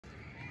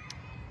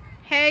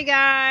Hey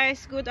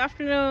guys, good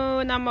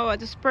afternoon. I'm about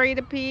to spray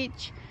the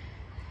peach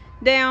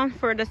down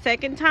for the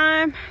second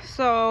time,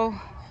 so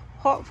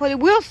hopefully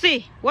we'll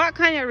see what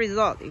kind of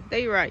result. If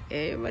they right,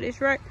 everybody's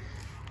right.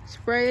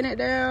 Spraying it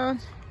down,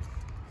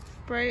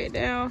 spray it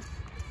down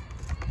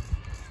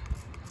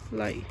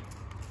like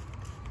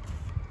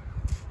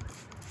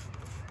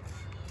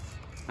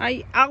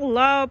I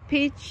love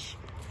peach,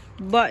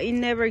 but it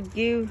never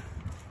give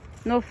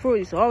no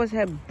fruits. It always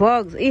have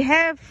bugs. It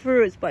have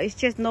fruits, but it's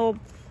just no.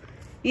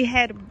 It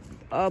had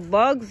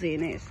bugs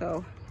in it,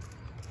 so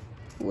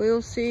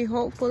we'll see.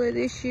 Hopefully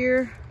this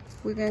year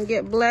we can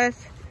get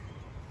blessed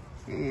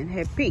and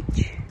have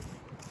peach.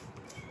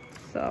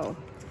 So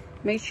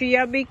make sure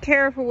y'all be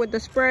careful with the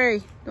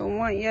spray. Don't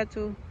want y'all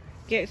to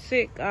get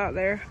sick out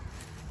there.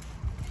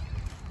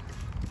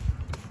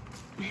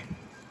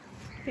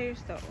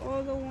 Here's the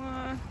other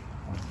one.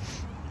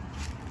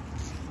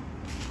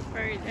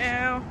 Spray it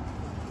down.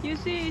 You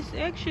see, it's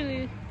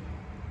actually,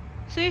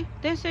 see,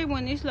 they say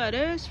when it's like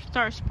this,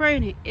 start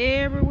spraying it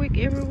every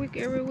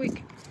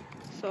week.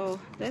 So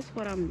that's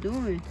what I'm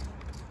doing.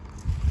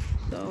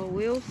 So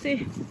we'll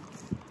see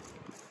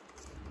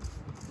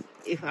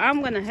if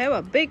I'm gonna have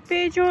a big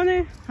page on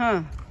it,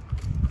 I'm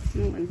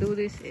gonna do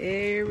this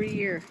every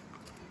year.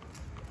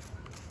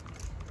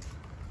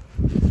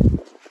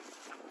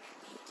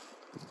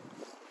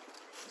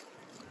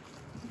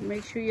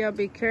 Make sure y'all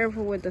be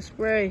careful with the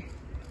spray.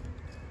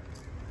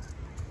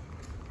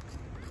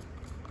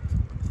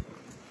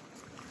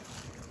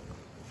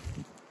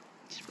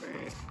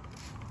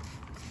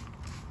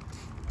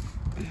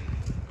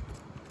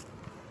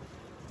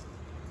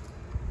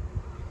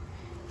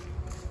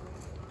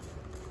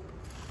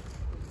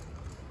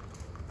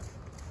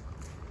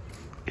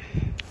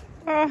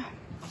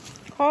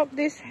 Hope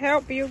this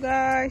help you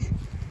guys.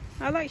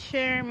 I like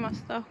sharing my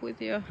stuff with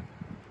you,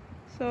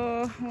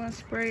 so I'm gonna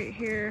spray it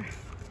here.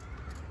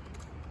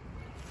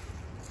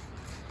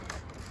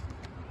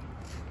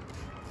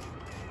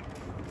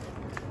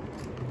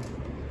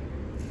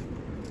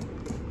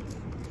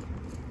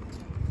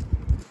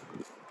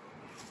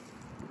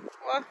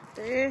 Well,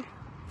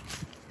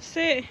 that's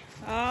it.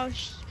 I'll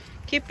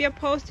keep you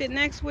posted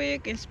next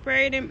week and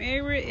spray them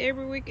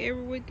every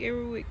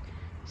week.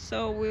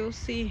 So we'll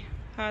see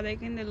how they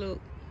can look.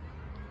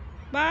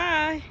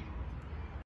 Bye.